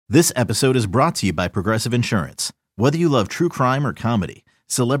This episode is brought to you by Progressive Insurance. Whether you love true crime or comedy,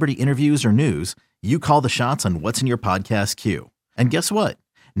 celebrity interviews or news, you call the shots on what's in your podcast queue. And guess what?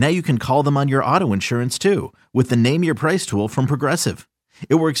 Now you can call them on your auto insurance too with the Name Your Price tool from Progressive.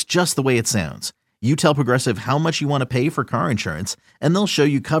 It works just the way it sounds. You tell Progressive how much you want to pay for car insurance, and they'll show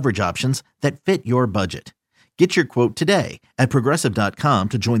you coverage options that fit your budget. Get your quote today at Progressive.com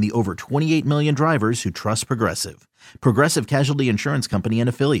to join the over 28 million drivers who trust Progressive. Progressive Casualty Insurance Company and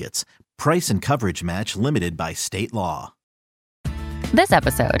Affiliates. Price and coverage match limited by state law. This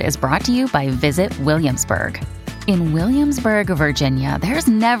episode is brought to you by Visit Williamsburg. In Williamsburg, Virginia, there's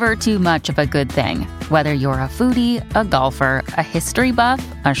never too much of a good thing. Whether you're a foodie, a golfer, a history buff,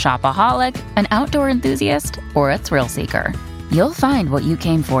 a shopaholic, an outdoor enthusiast, or a thrill seeker, you'll find what you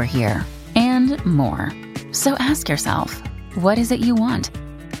came for here and more. So ask yourself, what is it you want?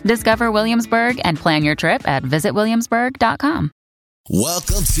 Discover Williamsburg and plan your trip at visitwilliamsburg.com.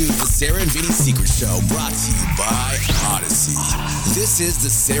 Welcome to the Sarah and Vinny Secret Show, brought to you by Odyssey. This is the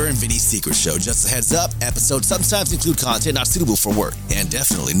Sarah and Vinny Secret Show. Just a heads up, episodes sometimes include content not suitable for work and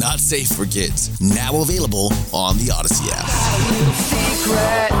definitely not safe for kids. Now available on the Odyssey app. A little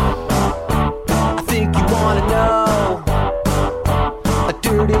secret, I think you want to know. A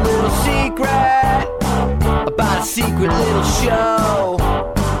dirty little secret about a secret little show.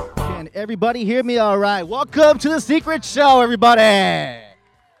 Can everybody hear me all right? Welcome to the Secret Show, everybody.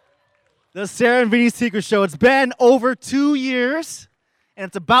 The Sarah and Vinny Secret Show. It's been over 2 years, and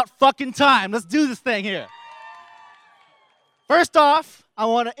it's about fucking time. Let's do this thing here. First off, I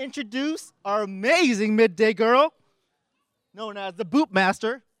want to introduce our amazing midday girl, known as the Boot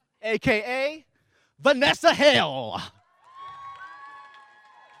Master, a.k.a. Vanessa Hale.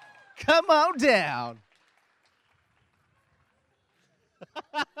 Come on down.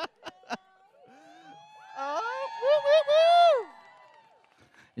 Oh, woo, woo, woo.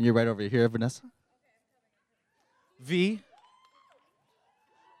 And you're right over here, Vanessa. V.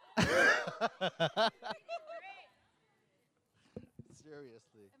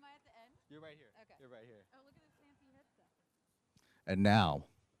 Seriously. Am I at the end? You're right here. Okay. You're right here. Oh, look at this fancy headset. And now,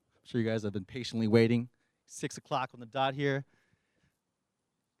 I'm sure you guys have been patiently waiting. 6 o'clock on the dot here.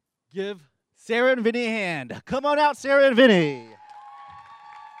 Give Sarah and Vinny a hand. Come on out, Sarah and Vinny.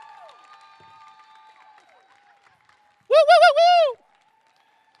 Woo, woo, woo, woo!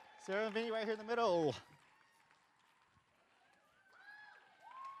 Sarah and Vinny right here in the middle.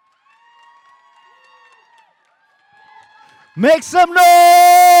 Make some noise!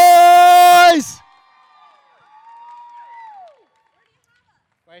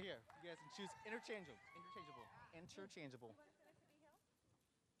 Right here. You guys can choose interchangeable.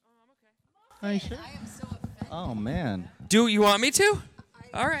 Are you sure? I am so offended. Oh, man. Do you want me to?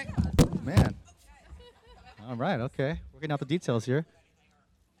 All right. Man. All right, okay. Working out the details here.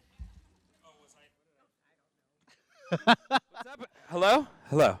 What's up? Hello?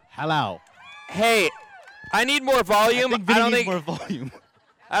 Hello. Hello. Hey, I need more volume. I don't think more volume.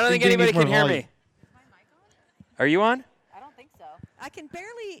 I don't think Vinny anybody needs more can hear volume. me. Are you on? I don't think so. I can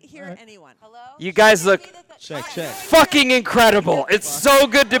barely hear anyone. Hello? You guys look Check. fucking incredible. It's so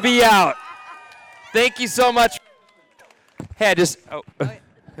good to be out. Thank you so much. Hey, I just. Oh.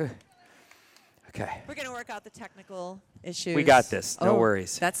 Okay. We're going to work out the technical issues. We got this. No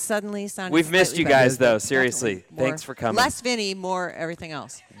worries. That's suddenly sounding We've missed slightly you guys, better. though. Seriously. Definitely. Thanks for coming. Less Vinny, more everything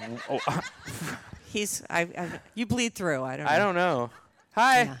else. Oh, He's. You bleed through. I don't know. I don't know.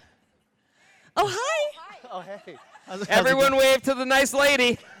 Hi. Yeah. Oh, hi. Oh, hey. Everyone wave to the nice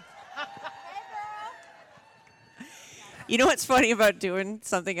lady. You know what's funny about doing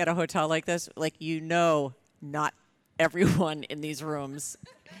something at a hotel like this? Like, not everyone in these rooms.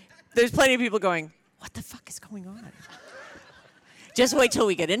 There's plenty of people going, what the fuck is going on? Just wait till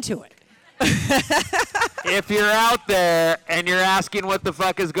we get into it. If you're out there and you're asking what the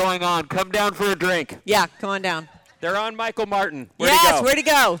fuck is going on, come down for a drink. Yeah, come on down. They're on Michael Martin. Where'd he Yes, go? where'd he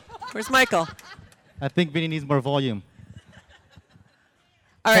go? Where's Michael? I think Vinny needs more volume.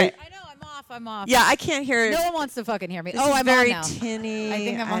 All right. I know, I'm off. Yeah, I can't hear it. No one wants to fucking hear me. This Oh, is I'm very on now. tinny. I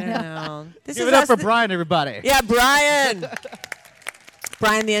think I'm on don't now. know. This Give is it up us for th- Brian, everybody. Yeah, Brian.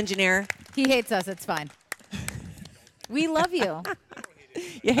 Brian, the engineer. He hates us. It's fine. We love you.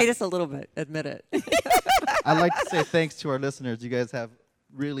 You hate us a little bit. Admit it. I'd like to say thanks to our listeners. You guys have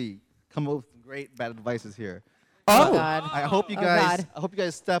really come up with great bad advices here. Oh. God. I hope you Oh, guys. God. I hope you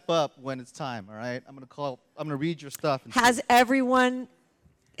guys step up when it's time. All right. I'm gonna read your stuff. And Has see. everyone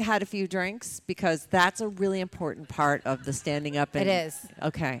had a few drinks? Because that's a really important part of the standing up. And, It is.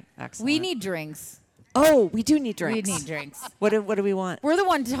 Okay, excellent. We need drinks. Oh, we do need drinks. We need drinks. What do we want? We're the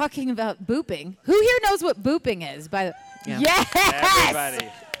one talking about booping. Who here knows what booping is? Yeah. Yes!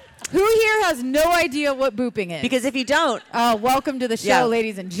 Everybody. Who here has no idea what booping is? Because if you don't, welcome to the show,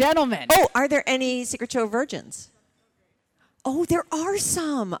 ladies and gentlemen. Oh, are there any Secret Show virgins? Oh, there are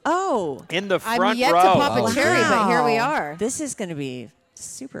some. Oh. In the front I'm yet row. to pop a cherry, but here we are. This is going to be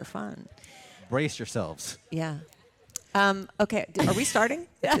super fun. Brace yourselves. Yeah. Okay, are we starting?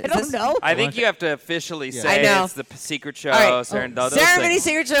 I don't know. I think you have to officially I say know. it's the Secret Show. All right. Sarah Sarah Vinny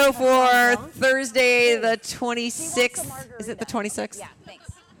Secret Show for Thursday the 26th. Is it the 26th? Yeah, thanks.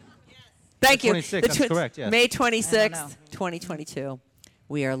 Thank you. 26th, that's correct, yes. May 26th, 2022.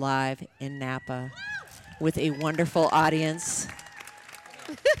 We are live in Napa with a wonderful audience,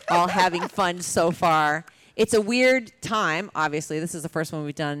 all having fun so far. It's a weird time, obviously. This is the first one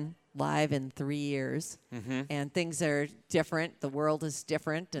we've done live in 3 years, and things are different. The world is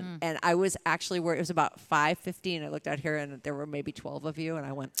different, and I was actually worried. It was about 5:15. I looked out here, and there were maybe 12 of you, and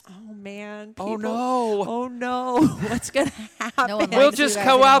I went, "Oh man, Oh people. no! Oh no, what's gonna happen?" No one We'll likes you just guys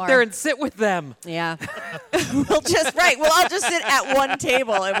go out anymore. there and sit with them. Yeah. We'll all just sit at one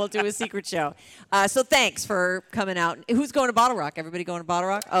table and we'll do a secret show. So thanks for coming out. Who's going to Bottle Rock? Everybody going to Bottle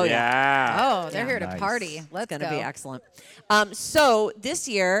Rock? Oh, yeah. Oh, they're here to Nice. party. Let's It's go. going to be excellent. So this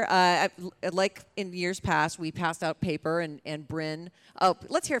year, like in years past, we passed out paper and Bryn. Oh,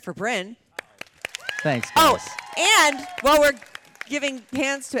 let's hear it for Bryn. Thanks, Oh, guys. and while we're giving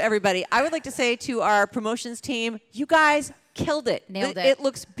hands to everybody, I would like to say to our promotions team, you guys killed it. Nailed it. It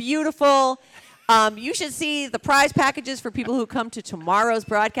looks beautiful. You should see the prize packages for people who come to tomorrow's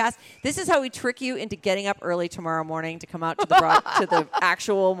broadcast. This is how we trick you into getting up early tomorrow morning to come out to the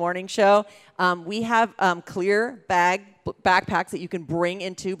actual morning show. We have clear backpacks that you can bring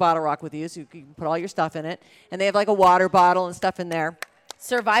into Bottle Rock with you, so you can put all your stuff in it. And they have like a water bottle and stuff in there.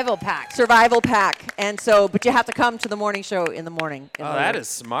 Survival pack. Survival pack. And so, but you have to come to the morning show in the morning. Oh, that is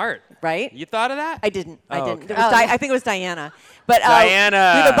smart. Right? You thought of that? I didn't. I Oh, didn't. okay. It was I think it was Diana. But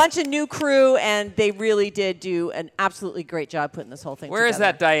Diana. we have a bunch of new crew, and they really did do an absolutely great job putting this whole thing Where is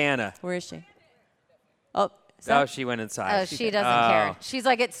together. that Diana? Where is she? Oh, Oh, she went inside. Oh, she doesn't care. She's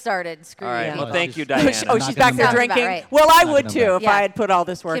like, it started. Screw All right. you. Well, thank you, Oh, Diana. she's Knocking back them there back. drinking. Right. Well, I Knocking would them too back. if Yeah. I had put all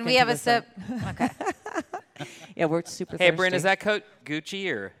this work Can we into have a this thing. sip? Okay. Yeah, we're super Hey, thirsty. Bryn, is that coat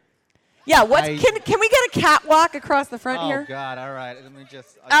Gucci or? Yeah, what's, I- can we get a catwalk across the front Oh, here? God. All right. Let me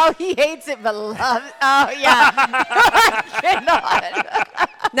just. Oh, he hates it, but loves it. Oh, yeah. I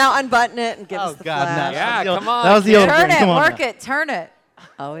cannot. Now unbutton it and give Oh, us the God. flash. No. Yeah, That was the come on, That was the old Turn Bryn. it. Come on Work now. it. Turn it.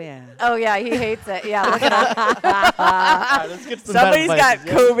 Oh, yeah. Oh, yeah. He hates it. Yeah, look at him. All right, let's get some Somebody's bad got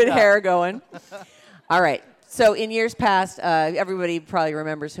advice. COVID hair going. All right. So in years past, everybody probably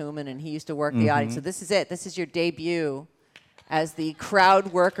remembers Hooman, and he used to work the audience. So this is it. This is your debut as the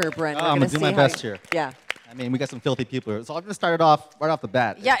crowd worker, Brent. Oh, We're I'm gonna gonna do see my how best you- here. Yeah. I mean, we got some filthy people here. So I'm going to start it off right off the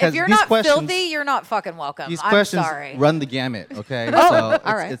bat. Yeah, if Because you're these not questions- filthy, you're not fucking welcome. These I'm questions sorry. run the gamut, okay? Oh, So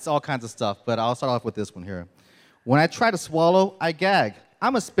all right. It's all kinds of stuff, but I'll start off with this one here. When I try to swallow, I gag.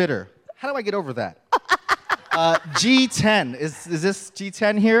 I'm a spitter. How do I get over that? G10. Is this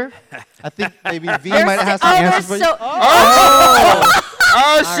G10 here? I think maybe V might have some answers for you.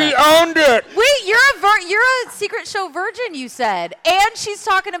 Oh, she owned it. Wait, you're a secret show virgin, you said, and she's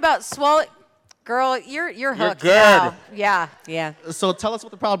talking about swallow. Girl, you're hooked good. now. Yeah. Yeah. So tell us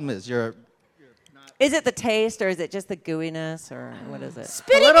what the problem is. Is it the taste, or is it just the gooiness, or what is it?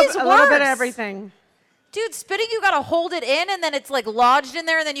 Spitting is A little bit of worse. everything. Dude, spitting, you gotta hold it in, and then it's like lodged in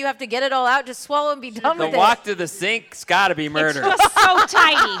there, and then you have to get it all out. Just swallow and be done The with walk to the sink's got to be murder. Just so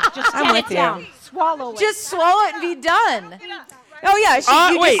tiny. Just I'm get with it you. down. Swallow it. it. Just swallow it and be done. Oh yeah.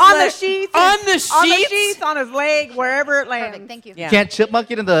 You wait. just on the let- sheets. On the On the sheets? sheets, on his leg, wherever it lands. Perfect, thank you. Yeah. Can't chipmunk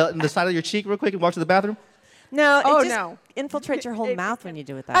it in the side of your cheek real quick and walk to the bathroom? No. It Oh, just no. infiltrates your whole mouth when you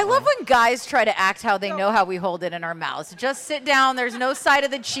do it that I way. love when guys try to act how they know how we hold it in our mouths. Just sit down. There's no side of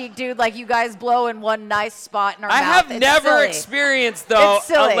the cheek, dude. Like you guys blow in one nice spot in our I mouth. have It's never silly. experienced, though, It's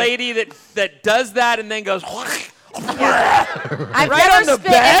silly. a lady that does that and then goes. I've Right never on the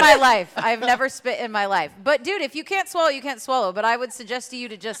spit bed? in my life. I've never spit in my life. But dude, if you can't swallow, you can't swallow. But I would suggest to you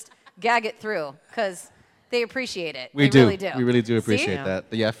to just gag it through because they appreciate it. We They do. Really do. We really do See? appreciate Yeah. that.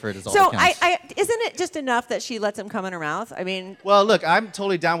 The effort is all So that counts. isn't it just enough that she lets him come in her mouth? I mean, Well, look, I'm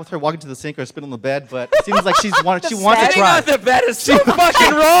totally down with her walking to the sink or spit on the bed, but it seems like she wants to Sitting try. on the bed is so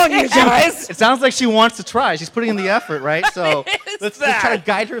fucking wrong, you guys. It sounds like she wants to try. She's putting in the effort, right? So is let's try to that?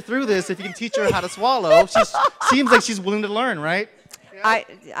 guide her through this. If you can teach her how to swallow, she seems like she's willing to learn, right?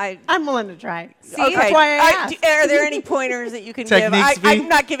 I'm willing to try. Okay. That's why I asked. Are there any pointers that you can Techniques, give? V? I'm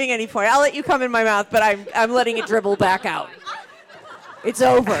not giving any point. I'll let you come in my mouth, but I'm letting it dribble back out. It's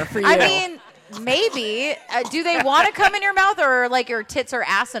over for you. I mean, maybe. Do they want to come in your mouth, or like your tits or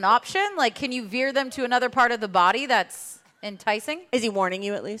ass an option? Like, can you veer them to another part of the body? That's enticing? Is he warning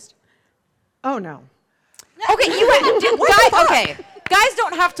you at least? Oh, no. Okay, guys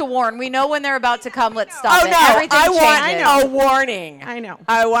don't have to warn. We know when they're about to come. Let's stop Oh, it. no. Everything I changes. want a warning. I know.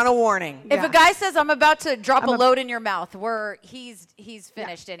 I want a warning. If a guy says, I'm about to drop a load in your mouth, he's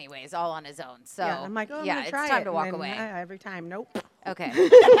finished anyways, all on his own. So, Yeah, I'm like, oh, I'm yeah, gonna it's try time it. to walk And away. then, every time, nope. Okay.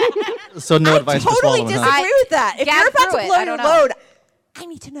 So no advice for Totally swallowing. disagree Huh? with that. If Gag you're about through to it. blow I your don't know. load, I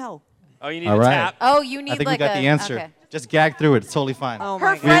need to know. Oh, you need All a right. tap? Oh, you need I think like we got the answer. Okay. Just gag through it. It's totally fine. Oh Her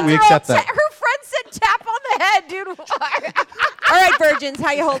my friends we are accept all that. Her friend said tap on the head, dude. All right, virgins,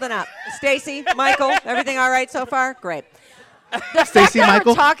 how you holding up? Stacy, Michael, everything all right so far? Great. Stacy, We're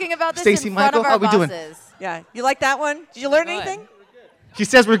Michael. talking about this Stacy, in front Michael, of our how we doing? bosses. Yeah, you like that one? Did you learn anything? She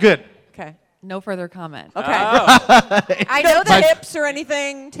says we're good. Okay. No further comment. Okay. I know that. Tips or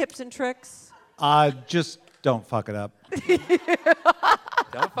anything? Tips and tricks? Just don't fuck it up.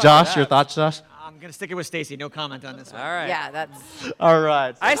 Josh, your thoughts, Josh? I'm going to stick it with Stacy. No comment on this one. All right. Yeah, that's. All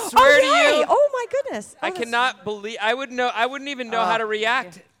right. I swear to Yay! you, Oh my goodness. I cannot believe I wouldn't even know how to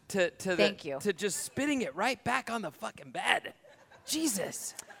react to Thank you. to just spitting it right back on the fucking bed.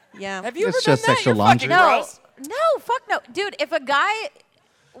 Jesus. Yeah. Have you It's ever just done that? sexual You're laundry. fucking No, gross. no, fuck no, dude. If a guy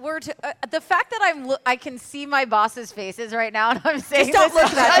were to, the fact that I can see my boss's faces right now, and I'm saying, Just don't this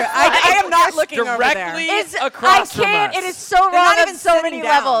look is that just I am not looking directly over It's, across I can't. from us. It is so wrong not on even so sitting many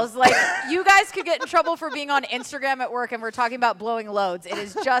down. levels. Like you guys could get in trouble for being on Instagram at work, and we're talking about blowing loads. It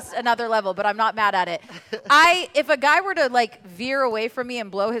is just another level, but I'm not mad at it. If a guy were to like veer away from me and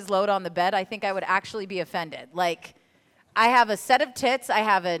blow his load on the bed, I think I would actually be offended. Like. I have a set of tits. I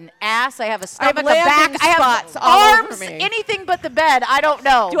have an ass. I have a stomach, a back. landing I have spots all over arms. me. Anything but the bed. I don't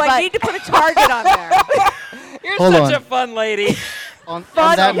know. Do I need to put a target on there? You're Hold such on. a fun lady. On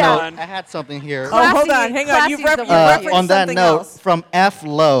Fun, that yeah. note, I had something here. Oh, hold Classy- on. Hang on. You've classy's the word. referenced On that something note, else. from F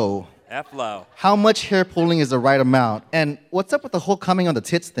Low, F low. how much hair pulling is the right amount? And what's up with the whole coming on the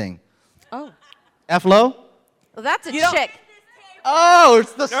tits thing? Oh. F Low? Well, that's a You don't- chick. Oh,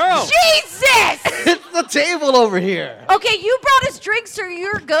 it's the Girl. Jesus! it's the table over here. Okay, you brought us drinks, so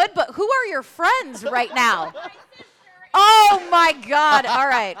you're good, but who are your friends right now? Oh my God! All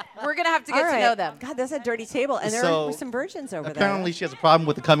right, we're gonna have to get All to right. know them. God, that's a dirty table. And there So, were some virgins over Apparently, there. she has a problem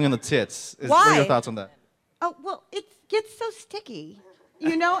with the coming on the tits. What are Why? your thoughts on that? Oh, well, it gets so sticky,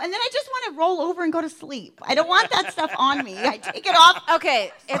 you know, and then I just want to roll over and go to sleep. I don't want that stuff on me. I take it off.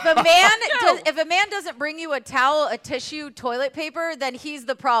 Okay, if a man doesn't bring you a towel, a tissue, toilet paper, then he's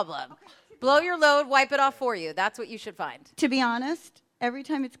the problem. Blow your load, wipe it off for you. That's what you should find. To be honest, every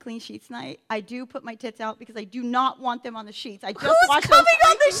time it's clean sheets night, I do put my tits out because I do not want them on the sheets. I just Who's wash coming those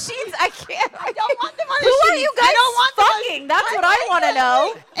on the freaking- sheets? I can't. I don't want them on the Who sheets. are you guys I don't want them on- fucking? That's what I want to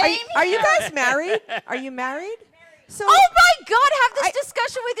know. Are you guys married? Are you married? So Oh my God! Have this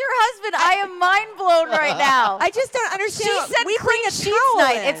discussion with your husband. I am mind blown right now. I just don't She understand. said we clean bring a sheets towel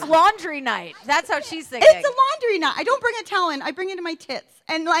night. in. It's laundry night. That's how she's thinking. It's a laundry night. I don't bring a towel in. I bring it in my tits.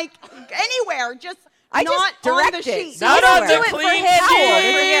 And, like, anywhere, just I not just on direct the it. sheet. So Not you don't on do the it for clean him.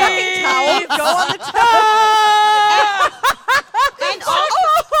 sheets. Fucking towel. Go on the towel. And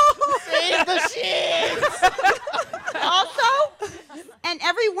also, Save the sheets. also, and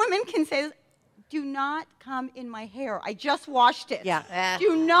every woman can say this, do not come in my hair. I just washed it. Yeah.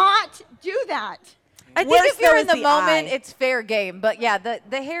 Do not do that. I think Worse if you're though in the is the moment, eye. it's fair game. But yeah,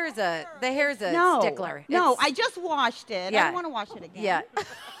 the hair is a No. stickler. No, It's- I just washed it. I Yeah. don't want to wash it again. yeah.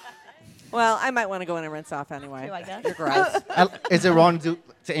 Well, I might want to go in and rinse off anyway. You like that? You're gross. Is it wrong to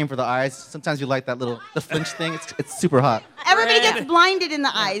aim for the eyes? Sometimes you like that the flinch thing. It's super hot. Everybody gets blinded in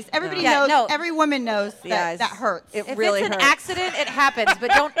the eyes. Everybody Yeah, knows. no. Every woman knows The that eyes. that hurts. It If really it's an hurts. accident, it happens.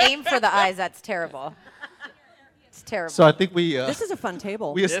 But don't aim for the eyes. That's terrible. It's terrible. So I think we This is a fun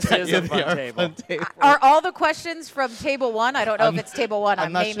table. we This is a fun table. Are all the questions from table one? I don't know if it's table one.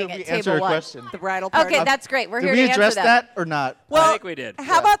 I'm not naming sure it we answered table her one. question. The bridal party. Okay, that's great. We're Did here we to address answer them. that or not? Well, I think we did.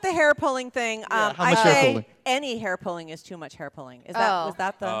 How about the hair pulling thing? how I much hair say pulling? any hair pulling is too much hair pulling. Is Oh. that was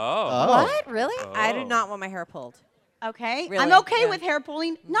that the? Oh. What? Really? I do not want my hair pulled. Okay. Really? I'm okay Yeah. with hair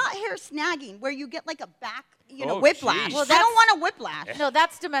pulling, not hair snagging, where you get like a back, Oh, whiplash. geez. Well, I don't want a whiplash. No,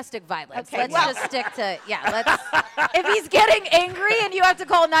 that's domestic violence. Okay, Let's well- just stick to let's. If he's getting angry and you have to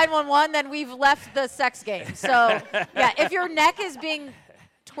call 911, then we've left the sex game. So yeah, if your neck is being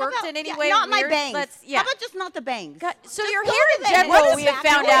How twerked about- in any yeah, way not weird, my bangs. let's How about just not the bangs? So Just your go hair to in the- general, What we is have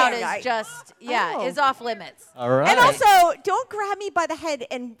found that out doing? is just is off limits. All right. And also, don't grab me by the head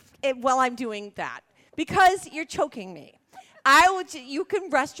and while I'm doing that because you're choking me. You can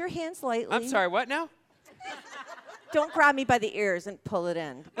rest your hands lightly. I'm sorry, what now? don't grab me by the ears and pull it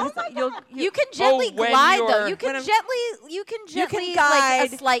in. You can gently when glide though. you're- You can when gently guide.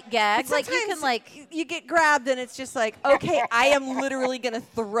 like a slight gag. But Like you can sometimes like. you get grabbed and it's just like, okay, I am literally gonna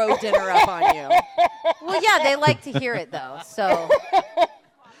throw dinner up on you. Well, yeah, they like to hear it though. So.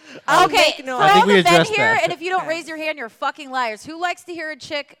 I'll Okay, make for noise. I think all we the men addressed here, that. and if you don't raise your hand, you're fucking liars. Who likes to hear a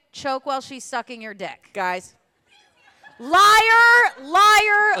chick choke while she's sucking your dick? Guys.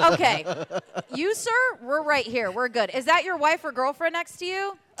 Liar. Okay. You, sir, we're right here. We're good. Is that your wife or girlfriend next to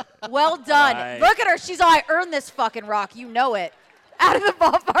you? Well done. Right. Look at her. She's all, I earned this fucking rock. You know it. Out of the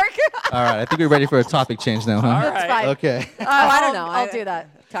ballpark. All right, I think we're ready for a topic change now, huh? All That's right. fine. Okay. I don't know. I'll do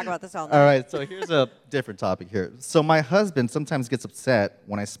that. Talk about this all night. All right, so here's a different topic here. So my husband sometimes gets upset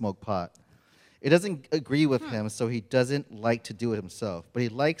when I smoke pot. It doesn't agree with him, so he doesn't like to do it himself. But he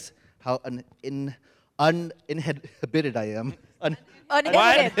likes how uninhibited I am.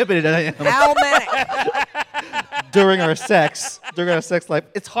 Uninhibited I am. How many? during our sex life.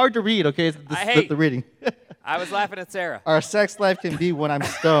 It's hard to read, okay? The reading. I was laughing at Sarah. Our sex life can be when I'm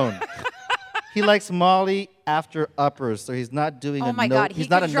stoned. He likes Molly after uppers, so he's not doing Oh my God, he's he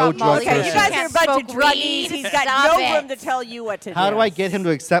not a could no drop drug Molly. Okay, person. you guys are a Can't bunch of smoke druggies. weed. He's got Stop no it. room to tell you what to do. How do I get him to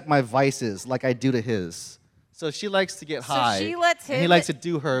accept my vices like I do to his? So she likes to get high. So she lets him and he likes to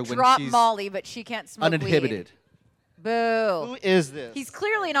do her when drop she's Molly, but she can't smoke uninhibited. weed. Boo. Who is this? He's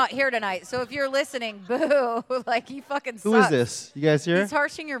clearly not here tonight, so if you're listening, boo. Like, he fucking sucks. Who is this? You guys here? He's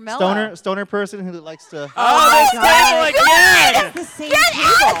harshing your mellow. Stoner person who likes to. Oh, this table again! It's the same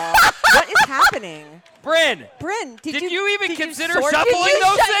table. What is happening? Bryn, Bryn, did you even consider sort- shuffling Did you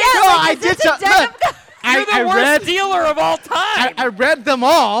those shut- things? yeah, No, like, I is did. this a denim- Look, You're the worst dealer of all time. I read them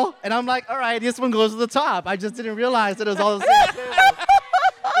all, and I'm like, all right, this one goes to the top. I just didn't realize that it was all the same table.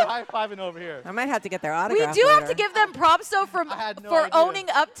 They're high-fiving over here. I might have to get their We autograph do have later. to give them props, though, for had no for idea. owning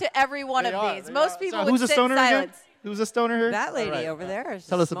up to every one They of are, these. they Most are. people So would who's a sit stoner in again? silence. Who's a stoner here? That lady All right. over there is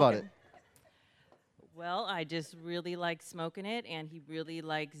Tell us about it. Well, I just really like smoking it, and he really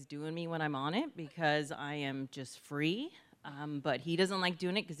likes doing me when I'm on it because I am just free. But he doesn't like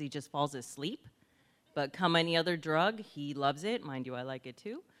doing it because he just falls asleep. But come any other drug, he loves it. Mind you, I like it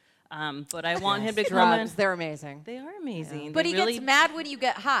too. But I want him to come in. Drugs, they're amazing. They are amazing. But They he really, gets mad when you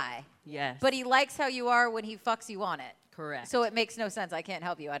get high. Yes. But he likes how you are when he fucks you on it. Correct. So it makes no sense. I can't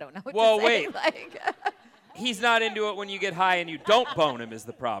help you. I don't know what Whoa, to say. wait. Like, He's not into it when you get high and you don't bone him is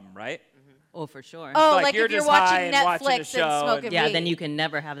the problem, right? Oh, for sure. oh, Like, like you're if you're just high watching and watching a Netflix show and smoking yeah, weed. then you can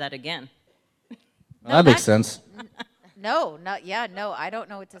never have that again. That makes sense. No, I don't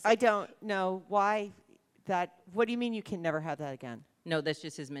know what to say. I don't know why that. What do you mean you can never have that again? No, that's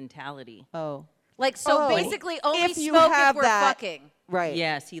just his mentality. Oh. Like, so Oh. basically only If you smoke have if we're that- fucking. Right.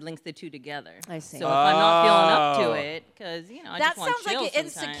 Yes, he links the two together. I see. So if I'm not feeling up Oh. to it, because I That just want sounds like chill an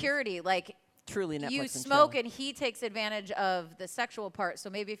sometimes. insecurity. Like, Truly Netflix you and smoke chill. and he takes advantage of the sexual part. So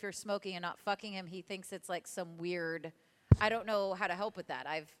maybe if you're smoking and not fucking him, he thinks it's like some weird. I don't know how to help with that.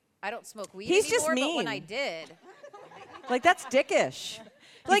 I don't smoke weed He's just anymore, but when mean. I did, Like, that's dickish.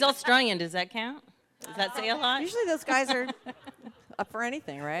 He's Australian. Does that count? Does that say a lot? Usually those guys are up for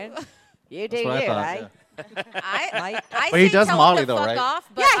anything, right? You do That's what I you, thought, right? I But he say does tell him Molly to though, fuck right? off,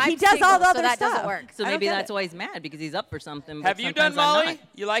 but Yeah, I'm he does all single, the so other that stuff. doesn't work. So I don't maybe get that's it. why he's mad because he's up for something. Have but you done sometimes I'm Molly? not.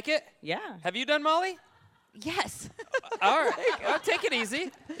 You like it? Yeah. Have you done Molly? Yes. All right. Well, take it easy.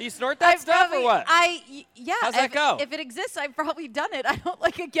 Do you snort that stuff or what? Yeah. How's that if, go? If it exists, I've probably done it. I don't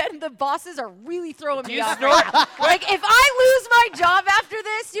like. Again, the bosses are really throwing Do me you off. snort? Like, if I lose my job after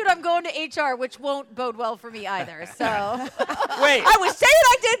this, dude, I'm going to HR, which won't bode well for me either. So. Wait. I was saying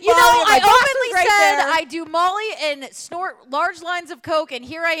I did You Molly, know, and my I boss was openly right said there. I do Molly and snort large lines of coke, and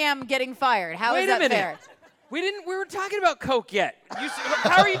here I am getting fired. How is Wait a that minute. fair? We were talking about Coke yet.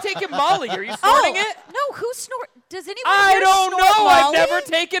 How are you taking Molly? Are you snorting it? No, who snort? Does anyone I here don't snort know. I've Molly? never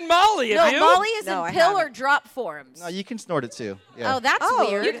taken Molly. No, Have you? Molly is No, I in pill or haven't. drop forms. No, you can snort it too. Yeah. Oh, that's Oh,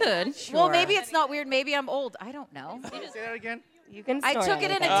 weird. You could. Well, maybe it's not weird. Maybe I'm old. I don't know. Say that again. You can I snort took it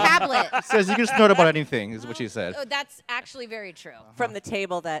in a anything. tablet. It says you can snort about anything, is what she said. Oh, that's actually very true. From the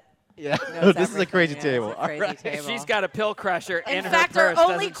table that Yeah. knows This is a everything. crazy Yeah, table. it's a crazy All right. table. She's got a pill crusher in In her fact, purse, our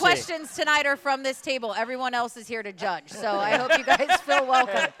only doesn't she? questions tonight are from this table. Everyone else is here to judge. So I hope you guys feel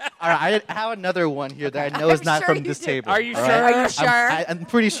welcome. All right, I have another one here that I know is I'm not sure from you this do. table. Are you all sure? right? Are you sure? I'm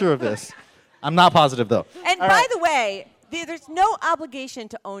pretty sure of this. I'm not positive though. And All by right. the way, there's no obligation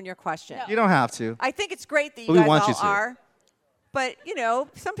to own your question. You don't have to. I think it's great that you But we guys want all you to. are. But,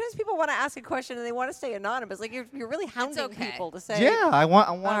 sometimes people want to ask a question and they want to stay anonymous. Like, you're really hounding okay. people to say. Yeah, I want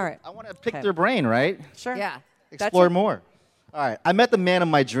All right. to pick Okay. their brain, right? Sure. Yeah. That's Explore it. more. All right, I met the man of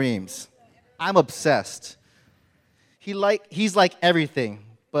my dreams. I'm obsessed. He's like everything,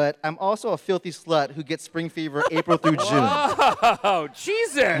 but I'm also a filthy slut who gets spring fever April through June. Oh,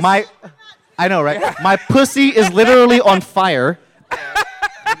 Jesus. I know, right? My pussy is literally on fire.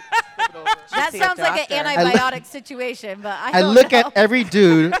 That sounds like an antibiotic situation, but I don't look know. at every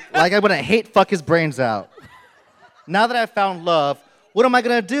dude like I'm gonna hate fuck his brains out. Now that I've found love, what am I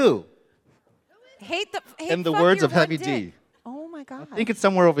gonna do? Hate In the fuck words your of Heavy one D. dick. Oh my God. I think it's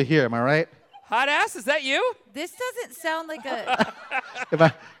somewhere over here. Am I right? Hot ass, is that you? This doesn't sound like a.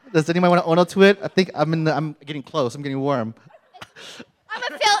 Does anybody want to own up to it? I think I'm getting close. I'm getting warm. I'm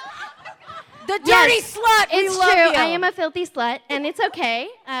a The dirty slut. It's We love true. you. I am a filthy slut, and it's okay.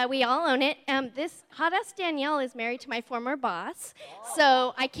 We all own it. This hot ass Danielle is married to my former boss,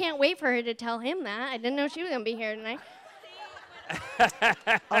 so I can't wait for her to tell him that. I didn't know she was gonna be here tonight.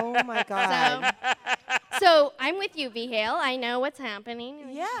 Oh my God. So I'm with you, V Hale. I know what's happening.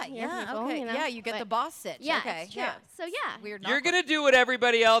 Yeah, people, okay. you know, Yeah, you get but- the boss sitch. Yeah, okay, it's true. yeah. So yeah, Weird. You're going to do what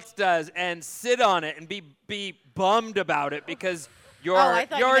everybody else does and sit on it and be bummed about it because you're I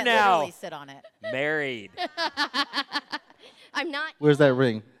thought you you're meant now literally sit on it. married. I'm not. Where's that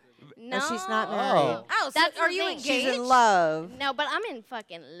ring? No, she's not married. Oh, so That's are the you thing. engaged? She's in love. No, but I'm in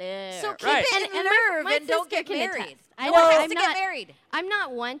fucking love. So keep Right. it in And nerve my and don't sister get can married. attest. I No one know, has I'm to not- get married. I'm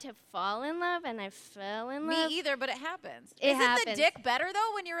not one to fall in love, and I fell in Me love. either, but it happens. It Isn't the happens. dick better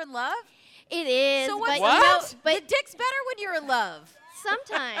though when you're in love? It is. So what's but the you know, no- but the dick's better when you're in love.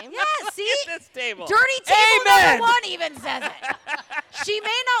 sometimes. Yeah, see? This table. Dirty table Amen. number 1 even says it. She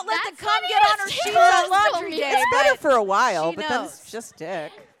may not let the That's cum what get on it her is. sheets That's on what laundry me. day. It's better but for a while, she but then knows. it's just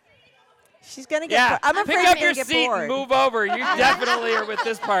dick. She's gonna get. Yeah, I'm afraid pick up she'll your get seat bored. and move over. You definitely are with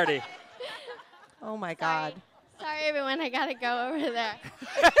this party. Oh my God. Sorry, everyone. I gotta go over there.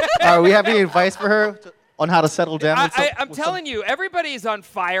 All right, we have any advice for her on how to settle down? with I'm with telling you, everybody's on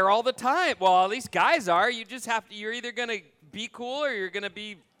fire all the time. Well, at least guys are. You just have to. You're either gonna be cool or you're gonna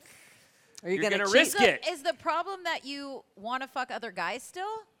be. You're gonna risk it. Is the problem that you want to fuck other guys still?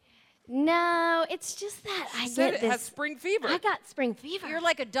 No, it's just that I Said get it this. has spring fever. I got spring fever. You're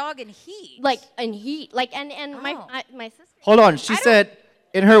like a dog in heat. like in heat. Like and my Oh. my sister. Hold on. She said,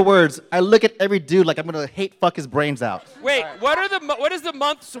 in her words, I look at every dude like I'm gonna hate fuck his brains out. Wait, what is the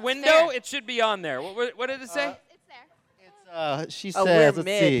month's window? Fair. It should be on there. What did it say? She Oh, says, we're let's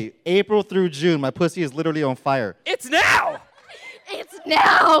mid. see, April through June, my pussy is literally on fire. It's now. It's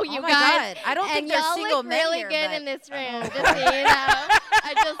now, you my guys. God. I don't and think there's y'all single look men really here, good but- in this room. Just so you know.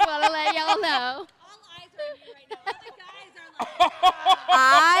 I just want to let y'all know.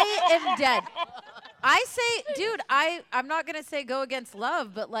 I am dead. I say, dude, I'm not gonna say go against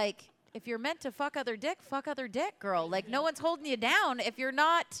love, but like if you're meant to fuck other dick, girl. Like no one's holding you down. If you're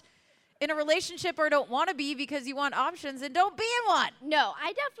not in a relationship or don't want to be because you want options, then don't be in one. No, I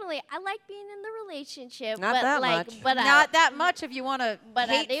like being in the relationship. Not but that like, much. But Not that much if you want to. But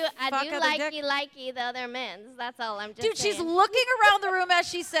I hate do fuck other dick. likey the other men's. That's all I'm just Dude, saying. she's looking around the room as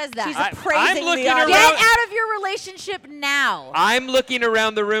she says that. She's I'm praising looking the around. audience. Get out of your relationship now. I'm looking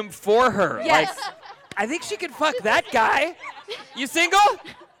around the room for her. Yes. Like, I think she could fuck that guy. You single?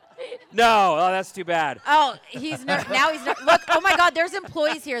 No. Oh, that's too bad. Oh, now he's look. Oh my God, there's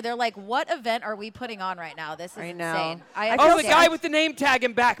employees here. They're like, what event are we putting on right now? This is I know. insane. I Oh, the feel guy sad. with the name tag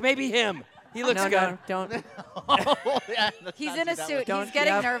in back. Maybe him. He looks No, good. don't. He's in a suit. Don't- He's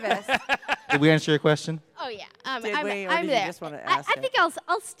getting yep. nervous. Did we answer your question? Oh yeah, Did I'm, we, or I'm did you there. just wanna I ask it? think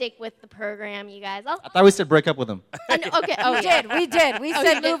I'll stick with the program, you guys. I thought we said break up with him. Okay. Oh, We yeah. did. We did. We Oh,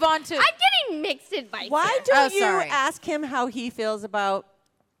 said you did. move on to. I'm getting mixed advice. Why here. don't Oh, you sorry. ask him how he feels about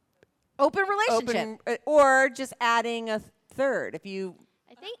Open relationship. or just adding a third? If you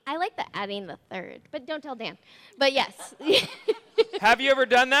I think I like the adding the third, but don't tell Dan. But yes, Have you ever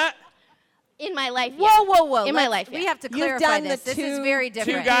done that? in my life. Whoa, whoa, whoa. In my Let's- life, We yeah. have to You've clarify done the this. This is two- very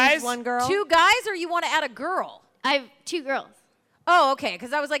different. Two guys? one girl. Two guys, or you want to add a girl? I have 2 girls. Oh, okay.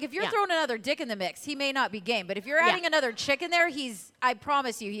 Because I was like, if you're Yeah. throwing another dick in the mix, he may not be game. But if you're adding another chick in there, I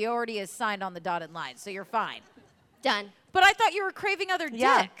promise you, he already is signed on the dotted line. So you're fine. Done. But I thought you were craving other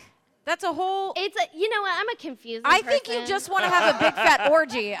Yeah. dick. That's a whole. It's a, you know what? I'm a confusing I think you person. just want to have a big fat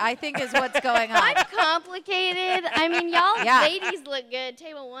orgy. I think is what's going on. I'm complicated. I mean, y'all Yeah. ladies look good.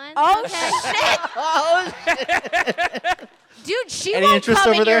 Table 1. Oh okay. shit! Dude, she Any won't interest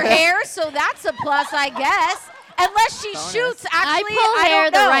come in over your there? hair, so that's a plus, I guess. Unless she shoots. Actually, I pull hair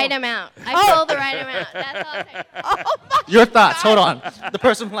don't the know. right amount. I pull the right amount. That's all I'm saying. Your thoughts. Hold on. The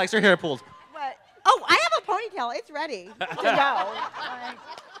person who likes her hair pulled. But, oh, I have a ponytail. It's ready to go.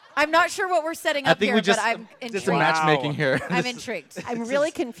 I'm not sure what we're setting I up think here, we just but I'm did intrigued. some matchmaking here. I'm intrigued. I'm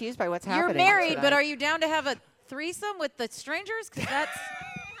really confused by what's You're happening. married, but tonight. are you down to have a threesome with the strangers? Because that's.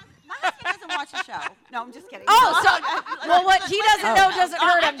 My He doesn't watch the show. No, I'm just kidding. Oh, so well, what he doesn't know doesn't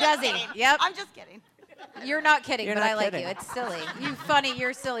hurt him, does he? Kidding. Yep. I'm just kidding. You're not kidding, You're but not I like kidding. you. It's silly. You funny.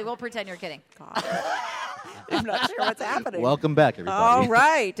 You're silly. We'll pretend you're kidding. I'm not sure what's happening. Welcome back, everybody. All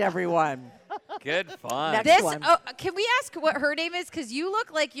right, everyone. Good fun. Next one. Can we ask what her name is? Because you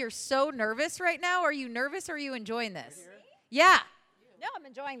look like you're so nervous right now. Are you nervous or are you enjoying this? Yeah. No, I'm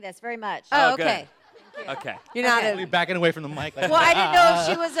enjoying this very much. Oh, good. okay. Okay. You're not We'll be backing away from the mic. Well, I didn't know if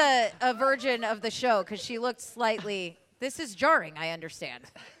she was a virgin of the show because she looked slightly. This is jarring, I understand.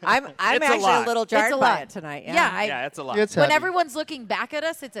 I'm It's actually a lot. little jarred It's a by lot. it tonight. Yeah, It's a lot. It's when heavy. everyone's looking back at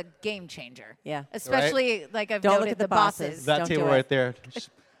us, it's a game changer. Yeah. Especially like I've Don't look noted at the bosses. bosses. That Don't table do it. right there.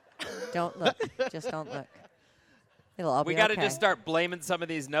 Don't look. Just don't look. It'll all We be got to okay. just start blaming some of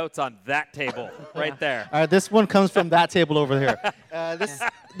these notes on that table right there. All right, this one comes from that table over here.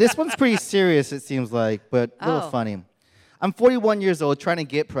 This one's pretty serious, it seems like, but a little Oh. funny. I'm 41 years old, trying to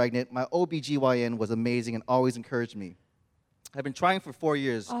get pregnant. My OBGYN was amazing and always encouraged me. I've been trying for 4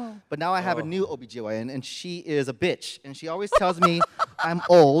 years, but now I have a new OBGYN, and she is a bitch. And she always tells me I'm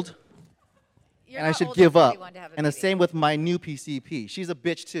old You're and I not should old give enough up. to be one to have a And the baby. same with my new PCP. She's a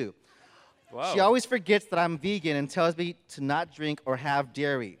bitch, too. Whoa. She always forgets that I'm vegan and tells me to not drink or have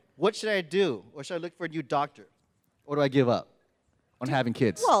dairy. What should I do? Or should I look for a new doctor? Or do I give up on having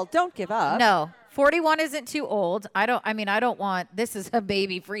kids? Well, don't give up. No, 41 isn't too old. I don't want. This is a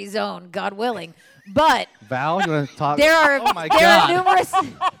baby-free zone, God willing. But Val, you want to talk? there are Oh my there God. are numerous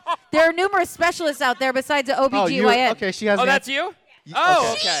there are numerous specialists out there besides the OBGYN. Okay, she has. Oh, an that's you?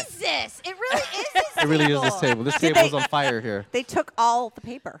 Oh, okay. Jesus, it really is this It really is this table. This table is on fire here. They took all the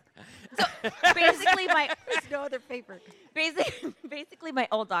paper. Basically, my There's no other paper. basically my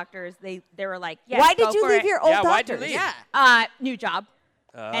old doctors, they were like, yes, Why go did you for leave it. your old Yeah, why'd you doctors? leave? Yeah. New job.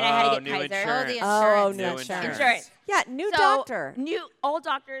 Oh, And I had to get new Kaiser. insurance. Oh, the Oh, insurance. new New insurance. Insurance. Yeah, new So, doctor. New old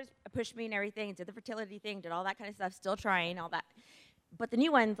doctors pushed me and everything, did the fertility thing, did all that kind of stuff, still trying, all that. But the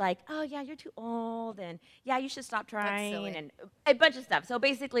new one's like, oh, yeah, you're too old, and yeah, you should stop trying, silly. and a bunch of stuff. So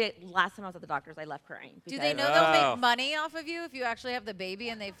basically, last time I was at the doctor's, I left crying. Do they because- know they'll Oh. make money off of you if you actually have the baby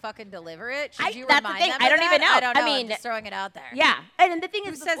and they fucking deliver it? Should you that's the remind thing. them I of don't even that? know. I don't know. I mean, I'm just throwing it out there. Yeah, and the thing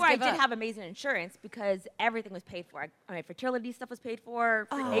Who is, says before I give did up? have amazing insurance because everything was paid for. My fertility stuff was paid for,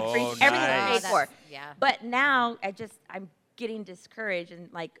 egg Oh, freeze, everything nice. was paid for. Yeah. But now I'm getting discouraged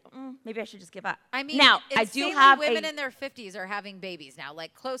and like maybe I should just give up. I mean, now I do insanely have women in their 50s are having babies now,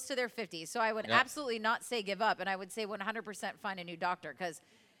 like close to their 50s. So I would absolutely not say give up, and I would say 100% find a new doctor because,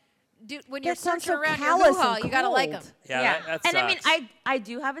 dude, when you're That sounds searching so around your callous hoo-ha, and you gotta like them. cold. Yeah, that and I mean sucks. I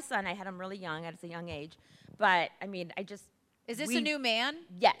do have a son. I had him really young at a young age, but I mean I just. Is this a new man?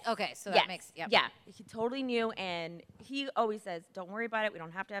 Yes. Okay, so yes. that makes Yeah, he totally new, and he always says, "Don't worry about it. We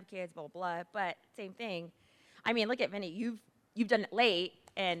don't have to have kids." Blah blah blah. But same thing. I mean, look at Vinny. You've done it late,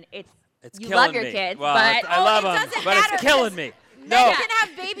 and It's you killing love your me. kids, Well, but I love it them, doesn't but matter it's killing because me. Men No. can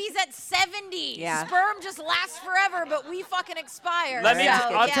have babies at 70. Yeah. Sperm just lasts forever, but we fucking expire. Let me. so,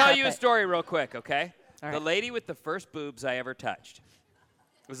 I'll yeah. tell you a story real quick, okay? All The right. lady with the first boobs I ever touched.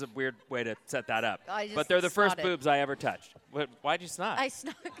 It was a weird way to set that up. I just But they're the first snotted. boobs I ever touched. Why'd you snot? I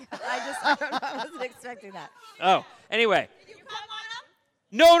snuck. I don't know. I wasn't expecting that. Oh, anyway.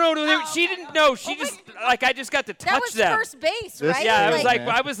 No, she didn't. No, she just like I just got to touch That was them. first base, This right? Yeah, I was man.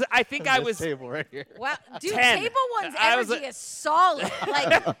 like, I think I This was. table right here. Wow, dude, 10. table one's I was energy is solid.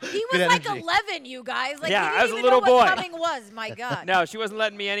 Like he was Good like energy. 11, you guys. Like Yeah, he I didn't was a even little know what boy. coming was. My God. No, she wasn't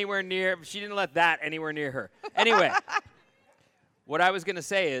letting me anywhere near. She didn't let that anywhere near her. Anyway, what I was gonna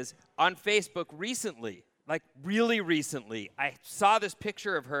say is on Facebook recently, like really recently, I saw this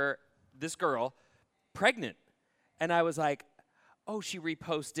picture of her, this girl, pregnant, and I was like, oh, she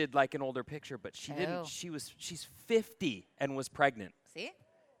reposted like an older picture, but she Oh. didn't. She's 50 and was pregnant. See?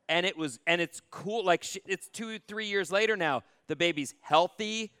 And it's cool. Like it's 2-3 years later now. The baby's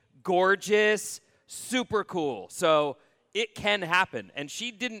healthy, gorgeous, super cool. So it can happen. And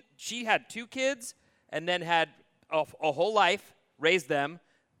she didn't. She had 2 kids and then had a whole life, raised them,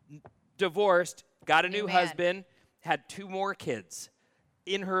 divorced, got a new man. husband, had 2 more kids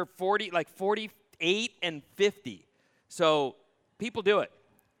in her 48 and 50. So people do it.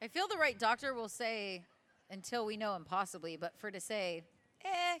 I feel the right doctor will say, until we know impossibly, but for to say,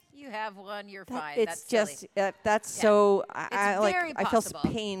 you have one, you're fine. It's That's just silly. that's Yeah. so It's I very feel possible.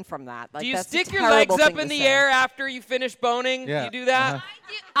 pain from that. Like Do you that's a stick your legs terrible up thing in to the say. air after you finish boning? Yeah. You do that?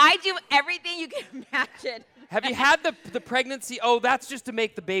 I do everything you can imagine. Have you had the pregnancy? Oh, that's just to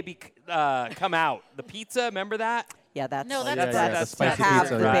make the baby come out. The pizza, remember that? Yeah, that's No, that's yeah, gross. the That's spicy to have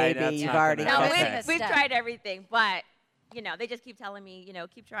pizza. the Right, baby. that's You've not already gonna No, got happen. we've Step. tried everything, but they just keep telling me,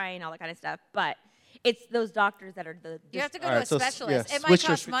 keep trying all that kind of stuff. But It's those doctors that are the. You have to go All to right, a so specialist. yeah, It might switch your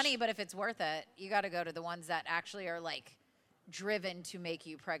cost switch. money, but if it's worth it, you got to go to the ones that actually are like driven to make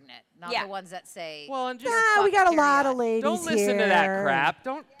you pregnant, not Yeah. the ones that say. Well, and just Ah, we got a lot of ladies don't listen to that here. crap.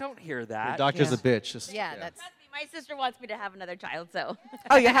 Don't hear that. Your doctor's a bitch. Just, Yeah, that's. My sister wants me to have another child, so.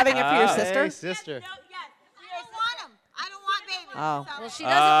 Oh, you're having it for your Oh. sister? Hey, sister. I don't want them. I don't want babies. Oh. Well, she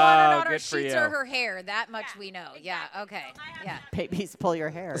doesn't want it on her good for sheets you. or her hair. That much we know. Yeah. Okay. Yeah. Babies pull your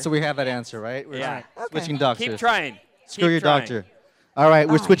hair. So we have that answer, right? We're Yeah. switching doctors. Keep trying. Screw Keep your trying. doctor. All right,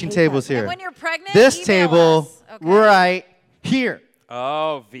 we're switching tables here. And when you're pregnant, This email table us. Okay. right here.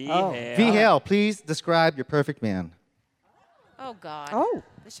 Oh, V. Hale. V. Hale, please describe your perfect man. Oh God. Oh,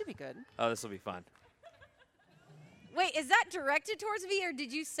 this should be good. Oh, this will be fun. Wait, is that directed towards me, or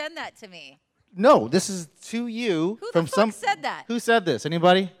did you send that to me? No, this is to you Who from the fuck some. said that? Who said this?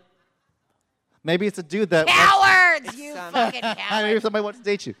 Anybody? Maybe it's a dude that. Cowards! You some- fucking Maybe cowards. somebody wants to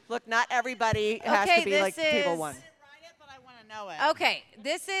date you. Look, not everybody has Okay, to be this like table is- one. Know it. Okay,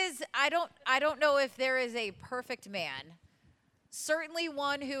 this is I don't know if there is a perfect man. Certainly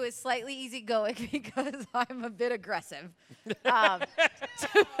one who is slightly easygoing because I'm a bit aggressive. Why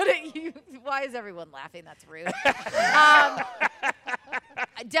is everyone laughing? That's rude.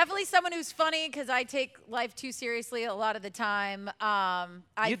 Definitely someone who's funny because I take life too seriously a lot of the time.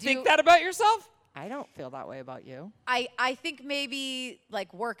 You think that about yourself? I don't feel that way about you. I think maybe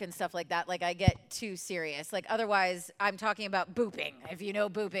like work and stuff like that, like I get too serious. Like otherwise, I'm talking about booping. If you know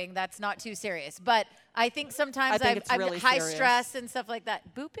booping, that's not too serious. But I think sometimes I think it's I'm really high serious. stress and stuff like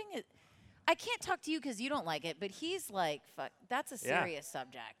that. Booping is. I can't talk to you because you don't like it, but he's like, fuck, that's a Yeah. serious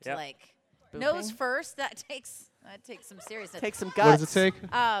subject. Yep. Like Booping? nose first, that takes some seriousness. Take some What guts. does it take?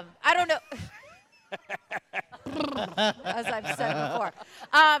 I don't know. As I've said before.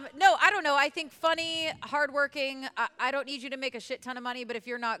 No, I don't know. I think funny, hardworking. I don't need you to make a shit ton of money, but if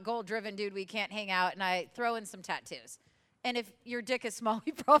you're not goal driven, dude, we can't hang out. And I throw in some tattoos. And if your dick is small,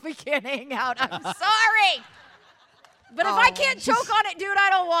 we probably can't hang out. I'm sorry. But if I can't choke on it, dude, I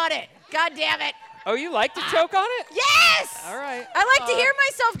don't want it. God damn it. Oh, you like to choke on it? Yes! All right. I like to hear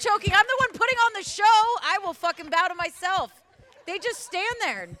myself choking. I'm the one putting on the show. I will fucking bow to myself. They just stand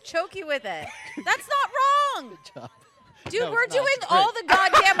there and choke you with it. That's not wrong. Dude, No, we're it's not. doing It's all the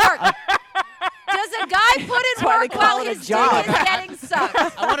goddamn work. Does a guy put in why they work call while it a his job. dick is getting sucked?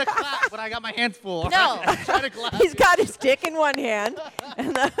 I want to clap, but I got my hands full. No. I'm trying to clap. He's got his dick in one hand.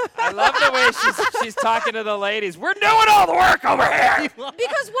 And I love the way she's talking to the ladies. We're doing all the work over here. Because what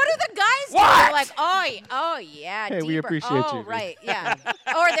do the guys do? What? They're like, oh yeah, Hey, deeper. we appreciate oh, you. right, yeah.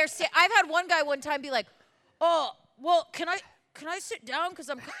 Or I've had one guy one time be like, oh, well, can I sit down? Because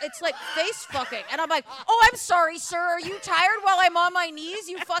it's like face fucking. And I'm like, oh, I'm sorry, sir. Are you tired while I'm on my knees?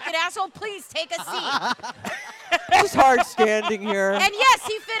 You fucking asshole. Please take a seat. it's hard standing here. And yes,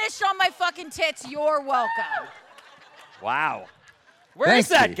 he finished on my fucking tits. You're welcome. Wow. Where's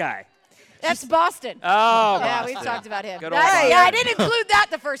that you. guy? That's Boston. Oh, yeah, we've Boston. talked about him. Good old Yeah, Boston. I didn't include that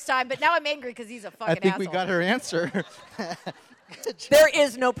the first time, but now I'm angry because he's a fucking I think asshole. we got her answer. There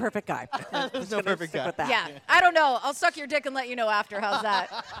is no perfect guy. There's no perfect guy. With that. Yeah, I don't know. I'll suck your dick and let you know after. How's that?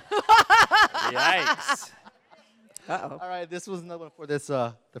 Yikes. Uh-oh. All right, this was another one for this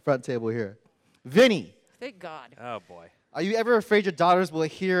the front table here. Vinny, Thank God. Oh, boy. are you ever afraid your daughters will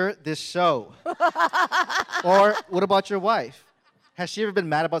hear this show? Or what about your wife? Has she ever been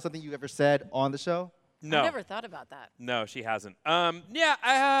mad about something you ever said on the show? No. I never thought about that. No, she hasn't.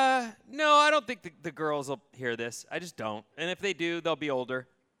 Yeah, no, I don't think the girls will hear this. I just don't. And if they do, they'll be older.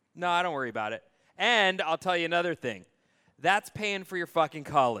 No, I don't worry about it. And I'll tell you another thing. That's paying for your fucking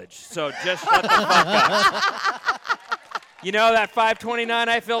college. So just shut the fuck up. You know that $5.29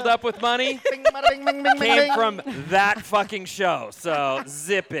 I filled up with money came from that fucking show. So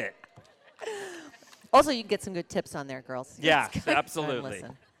zip it. Also, you can get some good tips on there, girls. Yeah, It's good. absolutely.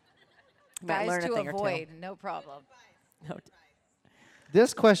 Listen. You might Guys learn a to thing or two. avoid, no problem. No.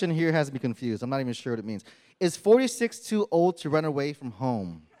 This question here has me confused. I'm not even sure what it means. Is 46 too old to run away from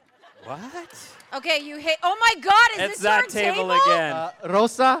home? What? Okay, you hate. Oh my God, is It's this that your table table? again.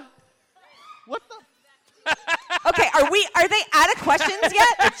 Rosa? Okay, are they out of questions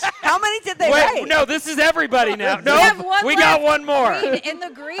yet? How many did they Wait, write? no, this is everybody now. We No, have one we left. got one more. Green, in the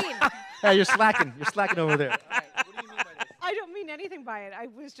green. Yeah, you're slacking. You're slacking over there. I don't mean anything by it. I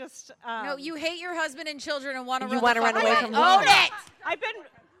was just. No, you hate your husband and children and want to You run. wanna the run fuck away away. from Own home. it. I've been.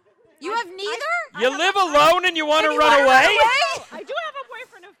 You have neither. You live alone and you want to And you run wanna away? I do have a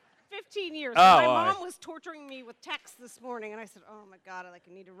boyfriend of 15 years. Oh, my all mom right. was torturing me with texts this morning, and I said, "Oh my God,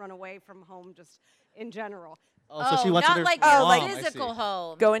 I need to run away from home just in general." Oh, so she wants not her like mom, your I see. physical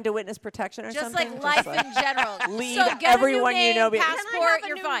home. Go into witness protection or Just something? like life in general. leave so get everyone a new you know name, be- Can I passport, have a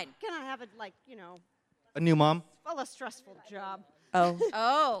you're new- fine. Can I have it A new mom. Well, a stressful job. Oh.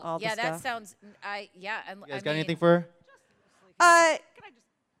 Oh, All the yeah, that stuff. sounds. You guys got anything for her?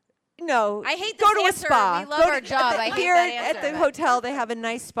 No. I hate Go this to answer. a spa. We love our job. I hate Here that at answer, the but- hotel, they have a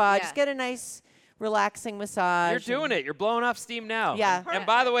nice spa. Yeah. Just get a nice, relaxing massage. You're doing it. You're blowing off steam now. Yeah. And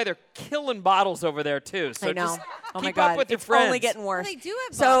by the way, they're killing bottles over there too. So I know. just Oh keep my God. up with your It's friends. only getting worse. They do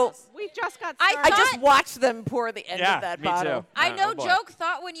have So bottles. We just got I started. I just watched them pour the end Yeah, of that me bottle. too. I Oh, no boy. joke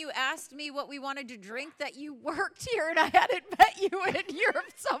thought when you asked me what we wanted to drink that you worked here and I hadn't met you and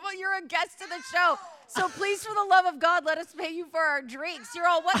you're a guest of the show. So please, for the love of God, let us pay you for our drinks. You're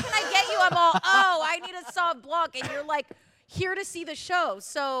all, what can I get you? I'm all, oh, I need a Sauv Blanc. And you're like, here to see the show.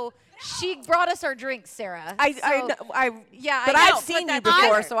 So she brought us our drinks, Sarah. I Yeah, but I know, I've seen but you that's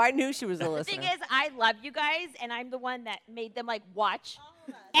before, better. so I knew she was a The listener. thing is, I love you guys, and I'm the one that made them like watch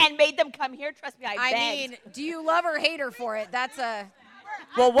and made them come here. Trust me, I I begged. mean, do you love or hate her for it? That's a.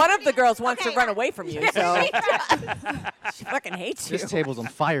 Well, one of the girls wants to run away from you, so she fucking hates you. This table's on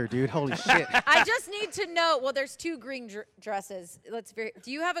fire, dude. Holy shit. I just need to know. Well, there's 2 green dresses.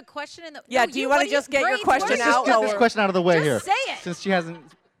 Do you have a question in the? Yeah, No, do you what wanna just get your Brains, question what Let's are just you get out? this doing? question out of the way Just here. say it. Since she hasn't.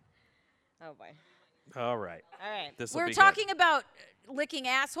 Oh boy. All right. All right. This will We're be talking about licking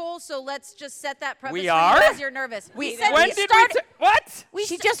assholes, so let's just set that premise We for are? you as you're nervous. We said When we did started. what?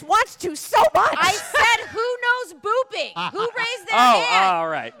 She just wants to so much. I said, who knows booping? Who raised their Oh, hand? all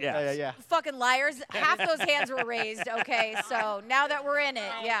right. Yeah. Yeah. Fucking liars. Half those hands were raised. Okay, so now that we're in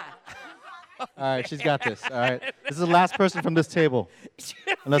it, yeah. All right, she's got this. All right. This is the last person from this table.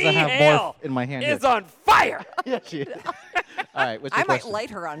 Unless I The have hell more in my hand. is yet. on fire. Yeah, she is. All right, what's your I might question? light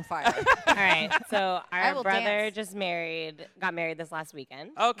her on fire. All right. So I our will brother dance. just got married this last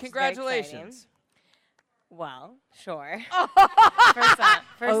weekend. Oh, which is very exciting. congratulations. Well, sure. Oh.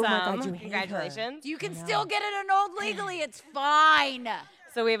 For Oh my some, God, you hate her. congratulations. You can still get it annulled legally. It's fine.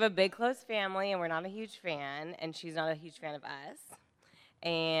 So we have a big close family, and we're not a huge fan, and she's not a huge fan of us.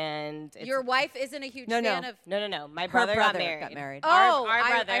 And it's Your wife isn't a huge No, no. fan of. no. My Her brother brother got married. Oh, our I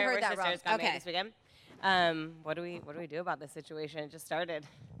brother, heard we're that wrong. sisters, got Okay. married this weekend. What do we do about this situation? It just started.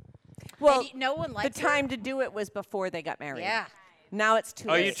 Well, no one the likes her. time to do it was before they got married. Yeah. Now it's too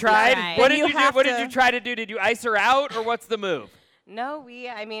Oh, late. you tried? Right. What Then did you you do? have What did to- you try to do? Did you ice her out, or what's the move? No, we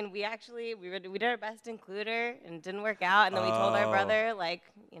actually we did our best to include her, and it didn't work out. And then we told our Oh. brother,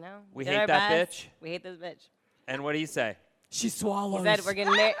 We did hate our that best. bitch? We hate this bitch. And what do you say? She swallows. He said we're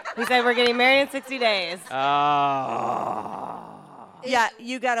getting married. He said we're getting married in 60 days. Yeah,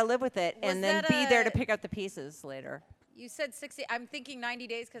 you got to live with it Was and then that be there a- to pick up the pieces later. You said 60. I'm thinking 90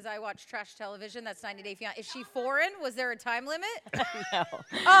 days because I watch trash television. That's 90 Day Fiancé. Is she foreign? Was there a time limit? No.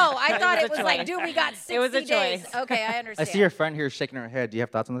 Oh, I thought was it a was like, choice. dude, we got 60 It was a days. choice. Okay, I I understand. see your friend here shaking her head. Do you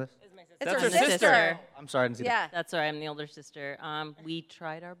have thoughts on this? It's That's her her sister. I'm sorry, I didn't see Yeah. That's right. I'm the older sister. We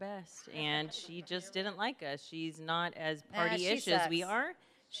tried our best, and she just didn't like us. She's not as Nah, party-ish she as we sucks. are.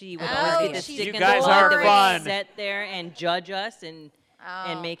 She would Oh, always be the she's stick You in guys the are mud that fun. would sit there and judge us and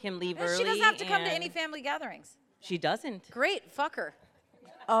Oh. make him leave Then early. She doesn't have to come to and any family gatherings. She doesn't. Great, fuck her.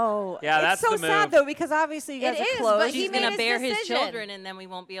 Oh, Yeah, it's that's so the sad move. though because obviously you It guys are is, close. but he She's made gonna his bear his decision. children, and then we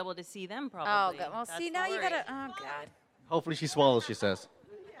won't be able to see them Oh, probably. God. Well, That's see, the now you worry. gotta. Oh, God. Hopefully she swallows, she says.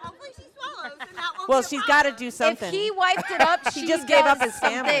 Hopefully she swallows, and that won't Well, be a she's got to do something. If he wiped it up, He she just gave up does his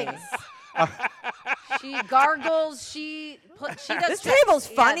some family. things. She gargles. She does. This tricks. table's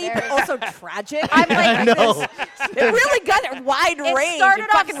Yeah, funny, but there's- also tragic. I'm like, No. It really got a wide it range. started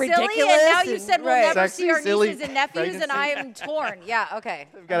and off fucking silly, ridiculous. and now you said we'll right. never Sexy, see our silly, nieces and nephews, and I pregnancy. am torn. Yeah, okay.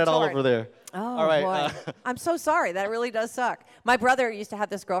 We've got it all over there. Oh, All right. boy. I'm so sorry. That really does suck. My brother used to have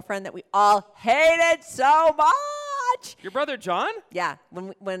this girlfriend that we all hated so much. Your brother John? Yeah, when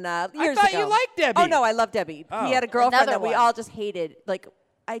years thought ago. you liked Debbie. Oh no, I love Debbie. Oh. He had a girlfriend Another that we one. all just hated. Like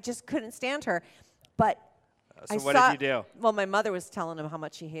I just couldn't stand her. But So I what saw, did you do? Well, my mother was telling him how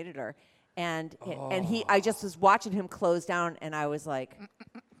much she hated her, and I just was watching him close down, and I was like,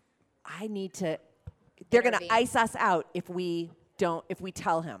 I need to. They're gonna Intervene. ice us out if we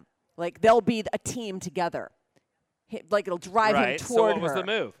tell him. Like they'll be a team together. Like it'll drive him Right. toward So what was her. the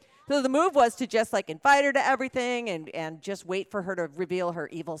move? So the move was to just like invite her to everything and just wait for her to reveal her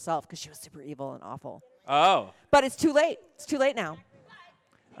evil self because she was super evil and awful. Oh. But it's too late. It's too late now.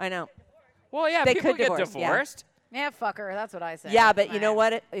 I know. Well, yeah, They people could get divorce, yeah. divorced. Yeah, fuck her. That's what I say. Yeah, but you know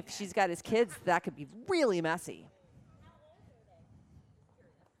what? If she's got his kids, that could be really messy.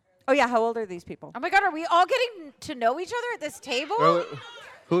 Oh yeah, how old are these people? Oh my God, are we all getting to know each other at this table?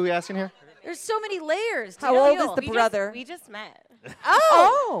 Who are we asking here? There's so many layers. How old is the brother? We just met.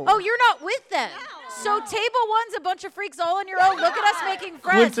 Oh, you're not with them. So table one's a bunch of freaks all on your own. Look at us making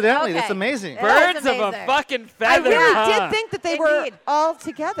friends. Coincidentally, Okay. that's amazing. That is Birds of a amazing. fucking I feather. really huh? did think that they were Indeed. all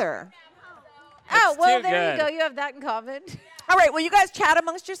together. Oh, well, too there you good. go. You have that in common. All right, well, you guys chat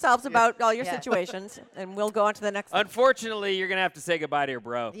amongst yourselves about all your situations, and we'll go on to the next one. Unfortunately, you're gonna have to say goodbye to your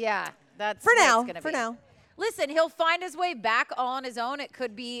bro. Yeah, that's For what now, It's gonna for be. now. Listen, he'll find his way back on his own. It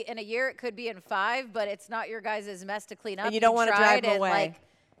could be in a year, it could be in 5, but it's not your guys' mess to clean up. And you don't wanna tried, drive him and, away. Like,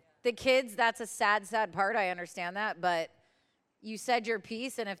 the kids, that's a sad, sad part. I understand that, but you said your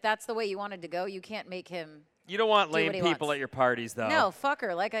piece, and if that's the way you wanted to go, you can't make him. You don't want do lame what he people wants. at your parties, though. No, fuck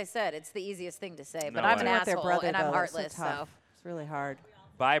her. Like I said, it's the easiest thing to say, but No I'm way. an Dealing with their asshole brother, and I'm though, that's so heartless. tough. So It's really hard.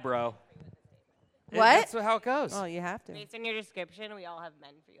 Bye, bro. What? That's how it goes. Oh, you have to. Based on your description, we all have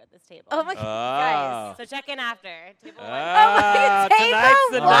men for you at this table. Oh my God. Guys, so check in after. Table one. Ah, tonight's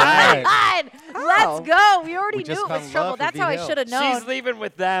the Oh my night. God. Let's go. We already We just knew it found was trouble. love for That's how I B-Hill. should have known. She's leaving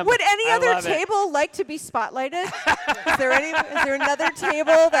with them. Would any I other love it. table like to be spotlighted? Is there another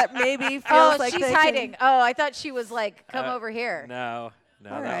table that maybe feels like she's they hiding. Can... Oh, I thought she was like, come over here. No, All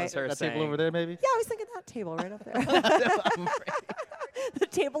that right. was her That saying. table over there, maybe? Yeah, I was thinking that table right up there. The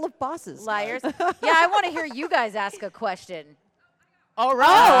table of bosses. Liars. Yeah, I want to hear you guys ask a question. All Oh, right.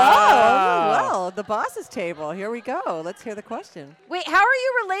 well, the boss's table. Here we go. Let's hear the question. Wait, how are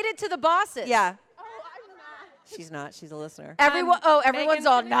you related to the bosses? Yeah. She's not. She's a listener. Everyone. Everyone's Megan's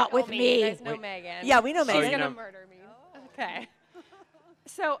all gonna not kill with me. me. You guys know Megan. Yeah, we know Oh, Megan. She's you gonna know- murder me. Okay.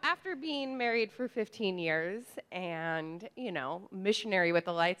 So after being married for 15 years and, missionary with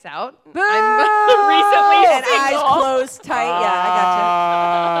the lights out, I'm recently And eyes single. closed tight. Yeah,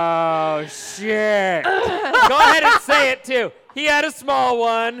 I Oh, shit. Go ahead and say it, too. He had a small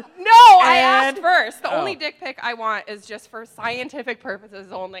one. No, I asked And- first. The Oh. only dick pic I want is just for scientific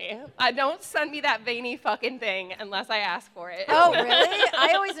purposes only. Don't send me that veiny fucking thing unless I ask for it. Oh, really?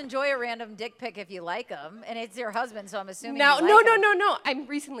 I always enjoy a random dick pic if you like them, and it's your husband, so I'm assuming. No, you no, like no, 'em. no. I'm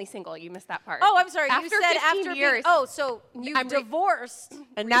recently single. You missed that part. Oh, I'm sorry. After you said 15 after years. Being, so you I'm divorced. got you.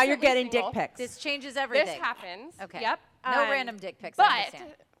 And now you're recently getting dick single. pics. This changes everything. This happens. Okay. Yep. No random dick pics. I But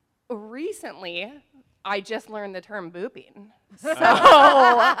understand. recently, I just learned the term booping. So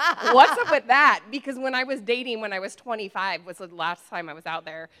what's up with that? Because when I was dating when I was 25 was the last time I was out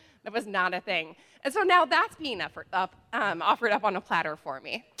there. That was not a thing. And so now that's being offered up on a platter for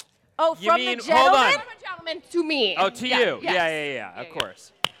me. Oh, You from mean- the hold gentleman? on. From a gentleman to me. Oh, to Yeah, you. yes. Yeah, of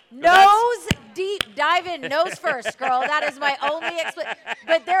course. Nose deep, dive in, nose first, girl. That is my only explanation.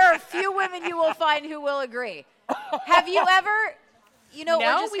 But there are few women you will find who will agree. Have you ever, we're No,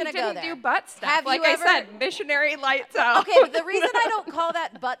 just we going to go didn't there. do butt stuff. Have like you I ever- said, missionary lights out. Okay, but the reason I don't call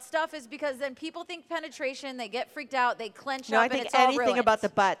that butt stuff is because then people think penetration, they get freaked out, they clench No, up, I and think it's all anything ruined. about the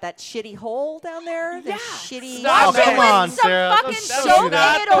butt, that shitty hole down there, the shitty. Stop Oh, come on, Some Sarah. fucking That's That's soap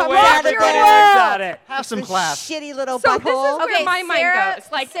not it'll the way rock everybody your looks world. at it. Have some the class. shitty little So this is butthole. where Okay, my mind Sarah-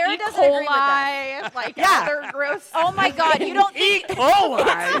 goes. Like Sarah E. doesn't agree with coli, like Yeah. other gross. Oh my God, you don't think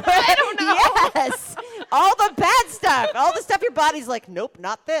I don't know. Yes, all the bad stuff, all the stuff your body's like, nope,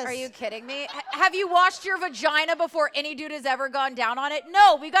 not this. Are you kidding me? Have you washed your vagina before any dude has ever gone down on it?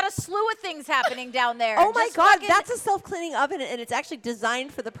 No, we've got a slew of things happening down there. Oh my Just God, fucking- that's a self-cleaning oven, and it's actually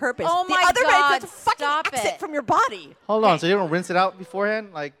designed for the purpose. Oh the my other way God, is to fucking stop exit it. from your body. Hold on. So you don't rinse it out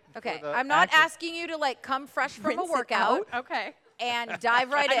beforehand? Like, Okay, before the I'm not action? asking you to like come fresh from Rinse a it workout Okay. and dive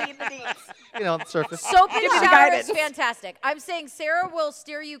right in. The surface. Soap in Give the me the shower guidance. is fantastic. I'm saying Sarah will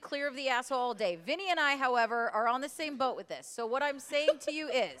steer you clear of the asshole all day. Vinny and I, however, are on the same boat with this. So what I'm saying to you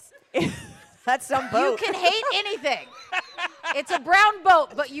is, That's some boat. you can hate anything. It's a brown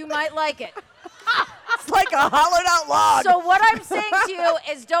boat, but you might like it. It's like a hollowed out log. So what I'm saying to you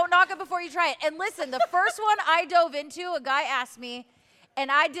is don't knock it before you try it. And listen, the first one I dove into, a guy asked me,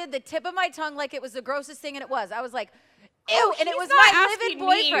 and I did the tip of my tongue like it was the grossest thing, and it was. I was like, ew, and it he's was not my asking livid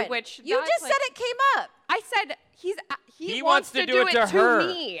me, boyfriend. which You that's just like- said it came up. I said he wants to do it to her.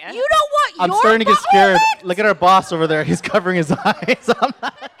 me. You don't want I'm your starting to get butthole scared. licked? Look at our boss over there. He's covering his eyes. I'm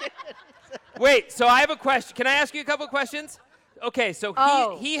not- Wait, so I have a question. Can I ask you a couple of questions? Okay, so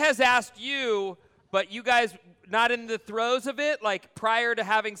Oh. he has asked you, but you guys not in the throes of it, like prior to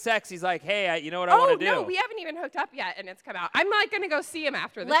having sex, he's like, hey, you know what I Oh want to do? no, we haven't even hooked up yet, and it's come out. I'm like gonna go see him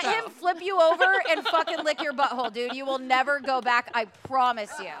after the Let show. him flip you over and fucking lick your butthole, dude. You will never go back. I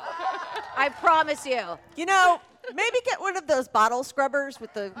promise you. I promise you. You know, maybe get one of those bottle scrubbers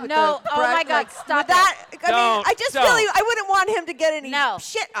with the. With No, the oh my God, like, stop with that. it. I mean, I just Don't. really, I wouldn't want him to get any No.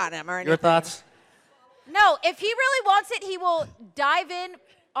 shit on him or anything. Your thoughts? No, if he really wants it, he will dive in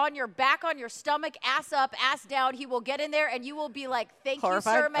on your back, on your stomach, ass up, ass down. He will get in there and you will be like, thank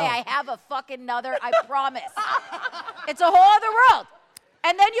Horrified? you, sir. May Oh. I have a fucking nother? I promise. It's a whole other world.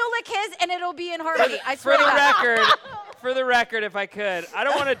 And then you'll lick his and it'll be in harmony. I For swear the to God. record, for the record, if I could, I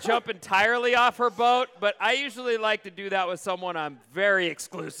don't want to jump entirely off her boat, but I usually like to do that with someone I'm very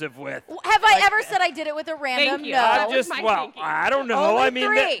exclusive with. Have I ever said I did it with a random? Thank you. No. I'm just, well, I don't know. Only I mean,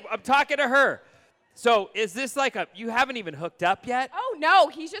 3. I'm talking to her. So is this like you haven't even hooked up yet? Oh, no,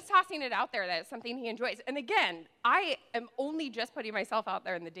 he's just tossing it out there that it's something he enjoys. And again, I am only just putting myself out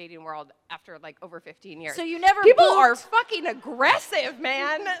there in the dating world after like over 15 years. So you never People booped? are fucking aggressive,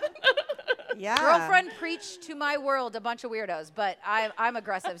 man. Yeah. Girlfriend preached to my world a bunch of weirdos, but I'm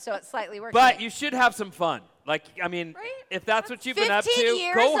aggressive, so it slightly works. But you should have some fun. Like, I mean, if that's what you've been up 15 to,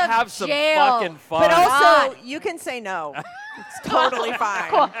 years go of have some jail. fucking fun. But also, you can say no. It's totally fine.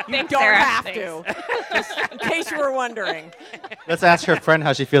 Cool. You Thanks, don't Sarah. have Thanks. to. Just in case you were wondering. Let's ask her friend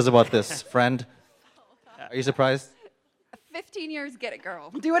how she feels about this. Friend, are you surprised? 15 years, get it,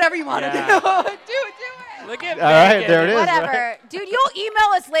 girl. Do whatever you want to Yeah. do. do it. Look at All right, there it is. Whatever. Right? Dude, you'll email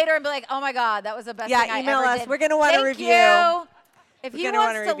us later and be like, oh my God, that was the best Yeah, thing I email ever us. did. We're gonna want a Thank review. You. If We're he gonna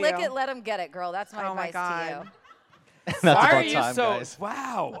wants want a to lick review. it, let him get it, girl. That's my Oh my advice God. to you. That's Why about are you time, so, guys.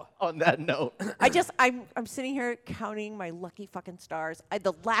 wow. On that note. I'm sitting here counting my lucky fucking stars.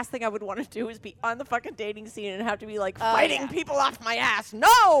 The last thing I would want to do is be on the fucking dating scene and have to be like fighting yeah. people off my ass.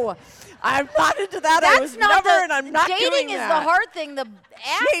 No! I'm not into that. I was not never, the, and I'm not dating doing is that. the hard thing. The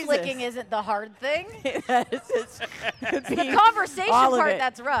ass Jesus. licking isn't the hard thing. It's The conversation all of part it.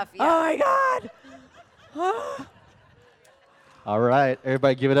 that's rough. Yeah. Oh my God. All right,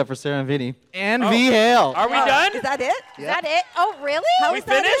 everybody give it up for Sarah and Vinny. And Oh. V Hale. Are we done? Is that it? Is that it? Oh, really? How We is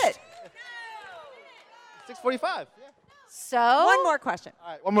that finished? it? 6:45. So One more question.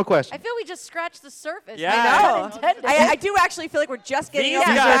 All right, one more question. I feel we just scratched the surface. Yeah. I know. Pun intended. I do actually feel like we're just getting These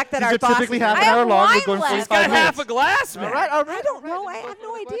over the guys- fact that These our are boss typically is- half an I have hour long. We're wine going left. 45 Got minutes. half a glass, man. All right, all right. I don't know. I have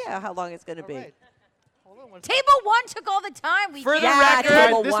no idea how long it's going to be. Table 1 took all the time. We For the can't record,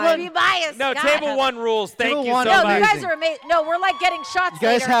 table this one. one- be biased. No, God. table 1 rules. Thank Table you one so is No, much. you guys amazing. are amazing. No, we're like getting shots You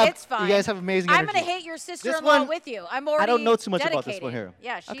guys later. have It's fine. you guys have amazing I'm energy. gonna hate your sister-in-law one- with you. I'm already I don't know too much about this dedicated. one here.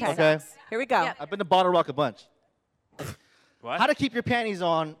 Yeah, she Okay. Okay. sucks. Here we go. Yep. I've been to Bottle Rock a bunch. What? How to keep your panties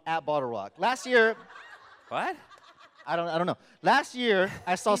on at Bottle Rock. Last year, What? I don't know. Last year,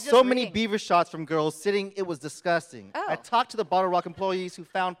 I saw He's just so many reading. beaver shots from girls sitting. It was disgusting. Oh. I talked to the Bottle Rock employees who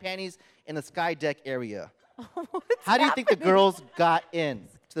found panties in the sky deck area. How do you think the girls got in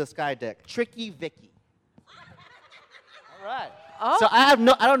to the sky deck? Tricky Vicky. All right. Oh. So I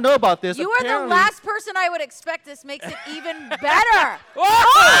don't know about this. You are the Apparently- last person I would expect. This makes it even better.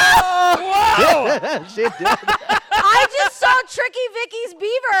 Whoa! She did. I just saw Tricky Vicky's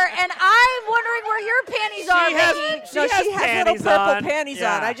beaver, and I'm wondering where your panties are, She has- Vicky. she No, has she has little panties purple on. panties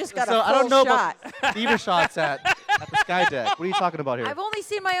Yeah. on. I just got So a I don't full know shot. about beaver shots at the sky deck. What are you talking about here? I've only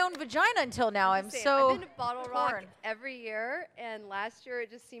seen my own vagina until now. I'm so I've been to Bottle Rock torn. every year, and last year it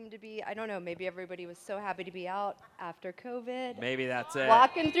just seemed to be, I don't know, maybe everybody was so happy to be out after COVID. Maybe that's it.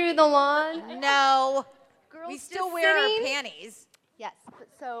 Walking through the lawn. No. Girls We still just wear sitting. our panties. Yes. But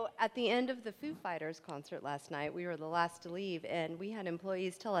so at the end of the Foo Fighters concert last night, we were the last to leave, and we had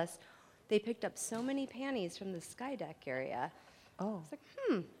employees tell us they picked up so many panties from the sky deck area. Oh. It's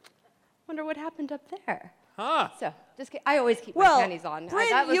like, wonder what happened up there. Huh. So I always keep Well, my panties on. Bryn,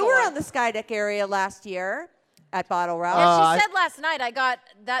 That was you a were lot. on the sky deck area last year at Bottle Rock. Yeah, she said last night. I got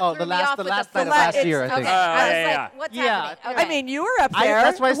that Oh, threw the me last- off the with last the night of foot. last year, I Okay, think. I was yeah, like, yeah. what's Yeah, happening? Okay. I mean, you were up there.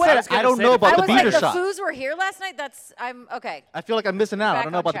 That's why I I said was I gonna don't say know the about I the was beaver like, the shots. foos were here last night. I'm okay. I feel like I'm missing out. I Back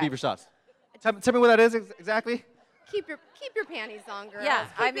don't know on about track. the beaver shots. Tell me what that is exactly. Keep your panties on, girls. Yeah,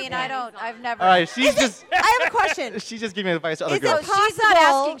 Keep I your mean, I panties don't. on. I've never. All right, she's just I have a question. she's just giving advice to other Is it girls. So she's not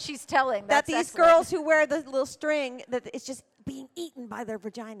possible asking. She's telling. that That's these excellent. girls who wear the little string, that it's just being eaten by their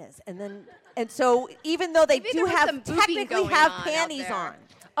vaginas, and so even though they Maybe do there was have some booping technically going have on out panties there. on.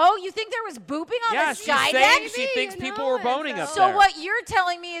 Oh, you think there was booping on Yeah, the she's sky saying deck? she thinks you people know, were and boning up So there. what you're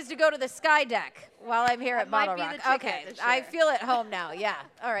telling me is to go to the sky deck while I'm here That at might Bottle be the Rock. ticket Okay, this I year. feel at home now. Yeah.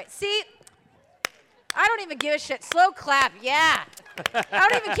 All right. See, I don't even give a shit. Slow clap. Yeah. I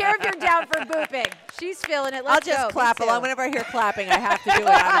don't even care if you're down for booping. She's feeling it. Let's I'll just go. Me clap too. along. Whenever I hear clapping, I have to do it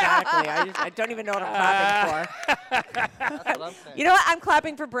automatically. I don't even know what I'm clapping for. You know what? I'm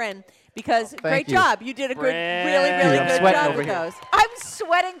clapping for Bryn because great you. job. You did a good, Bryn. really, really Dude, I'm good sweating job over with here. those. I'm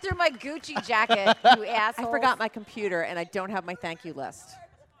sweating through my Gucci jacket, you asshole. I forgot my computer and I don't have my thank you list.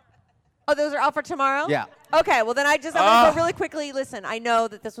 Oh, those are all for tomorrow? Yeah. Okay, well then I'm going to go really quickly. Listen, I know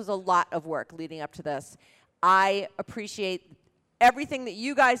that this was a lot of work leading up to this. I appreciate everything that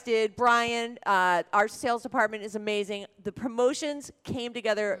you guys did. Brian, our sales department is amazing. The promotions came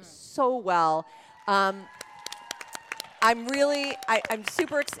together so well. I'm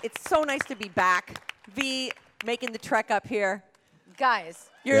super, it's so nice to be back. V, making the trek up here. Guys.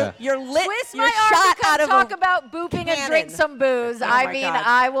 You're lit. Twist you're my arm shot to come out of talk a about booping and drink cannon. some booze. Oh I my mean, God.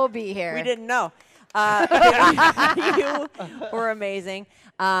 I will be here. We didn't know. You were amazing.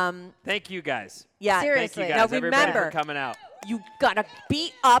 Thank you guys. Yeah, Thank you guys. Now everybody, remember, for coming out. you gotta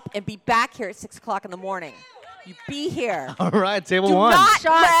be up and be back here at 6 o'clock in the morning. You be here. All right, table Do one. not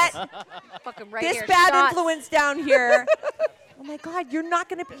Shots. let Fucking right this here. bad Shots. influence down here. Oh my God, you're not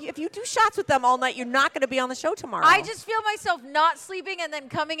gonna be. If you do shots with them all night, you're not gonna be on the show tomorrow. I just feel myself not sleeping and then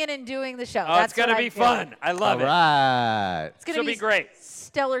coming in and doing the show. Oh, That's it's gonna what be I'm feeling. fun. I love All it. right. It's gonna She'll be great.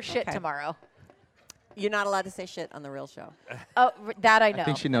 Stellar shit Okay. tomorrow. You're not allowed to say shit on the real show. Oh, that I know. I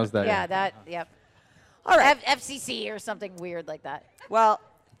think she knows that. Yeah, that. Yep. All right. FCC or something weird like that. Well,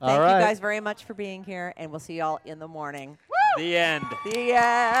 thank All right. you guys very much for being here, and we'll see y'all in the morning. The end. The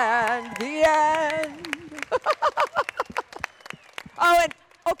end. The end.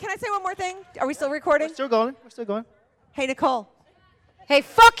 Can I say one more thing? Are we still recording? We're still going. We're still going. Hey, Nicole. Hey,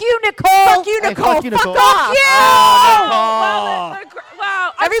 fuck you, Nicole. Fuck you, Hey, Nicole. fuck you, Nicole. off. you.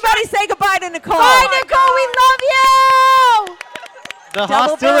 Wow. Everybody say goodbye to Nicole. Bye, Nicole. We love you. The Double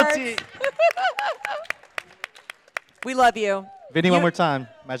hostility. We love you. Vinny, one more time.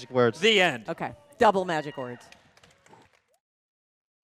 Magic words. The end. Okay. Double magic words.